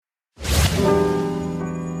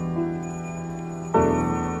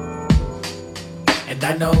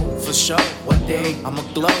And I know for sure one day I'ma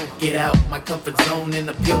glow, get out my comfort zone and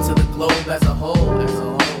appeal to the globe as a whole.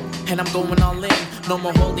 And I'm going all in, no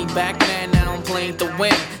more holding back, man. Now I'm playing to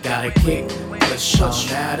win. Gotta kick, push on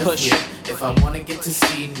out of here. If I wanna get to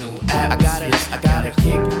see new atmospheres, I gotta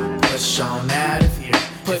kick, push on out of here.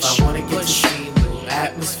 If I wanna get to see new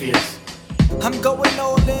atmospheres. I'm going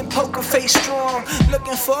all in, poker face strong,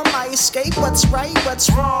 looking for my escape, what's right,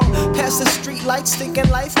 what's wrong. Past the street lights, thinking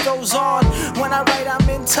life goes on. When I write, I'm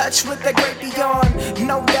in touch with the great beyond.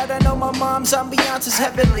 No doubt I know my mom's ambiance is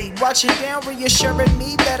heavenly, watching down, reassuring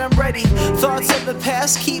me that I'm ready. Thoughts of the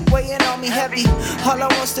past keep weighing on me heavy. All I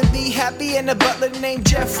want's to be happy and a butler named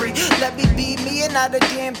Jeffrey. Let me be me and not a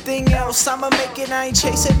damn thing else. I'ma make it, I ain't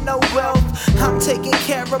chasing no wealth. I'm taking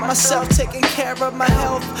care of myself, taking care of my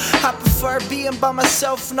health. I prefer being by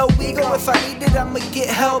myself, no ego. If I need it, I'ma get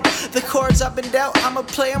help. The chords I've been dealt, I'ma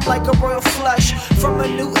play them like a royal flush. From a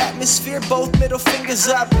new atmosphere, both middle fingers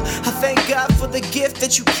up. I thank God for the gift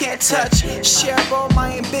that you can't touch. Share all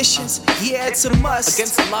my ambitions, yeah, it's a must.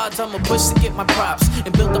 Against the odds, I'ma push to get my props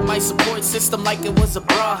and build up my support system like it was a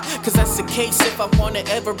bra. Cause that's the case if I wanna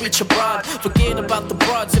ever reach abroad. Forget about the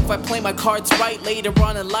broads, if I play my cards right. Later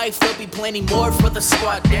on in life, there'll be plenty more for the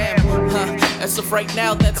squad. Damn, as of right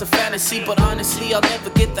now, that's a fantasy. But honestly, I'll never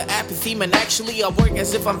get the apathy. Man, actually, I work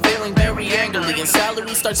as if I'm feeling very angrily, and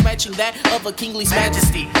salary starts matching that of a kingly's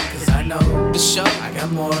majesty. Cause I know the show, I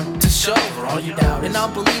got more to show for all you doubters and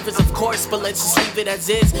unbelievers, of course. But let's just leave it as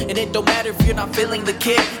is, and it don't matter if you're not feeling the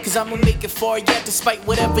kid. Cause I'ma make it far, yeah, despite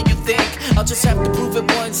whatever you think. I'll just have to prove it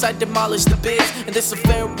once I demolish the biz. And this a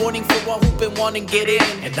fair warning for all who've been wanting to get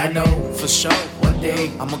in. And I know for sure one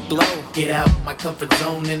day I'ma glow, get out my comfort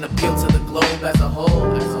zone and appeal to the globe as a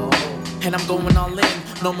whole. And I'm going all in,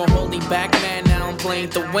 no more holding back, man. Now I'm playing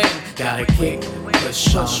to win. Gotta kick,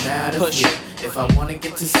 push on out of here. If I wanna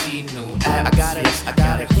get to see new atmospheres, I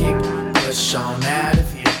gotta kick, push on out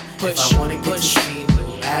of here. If I wanna get to see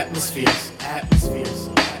new atmospheres.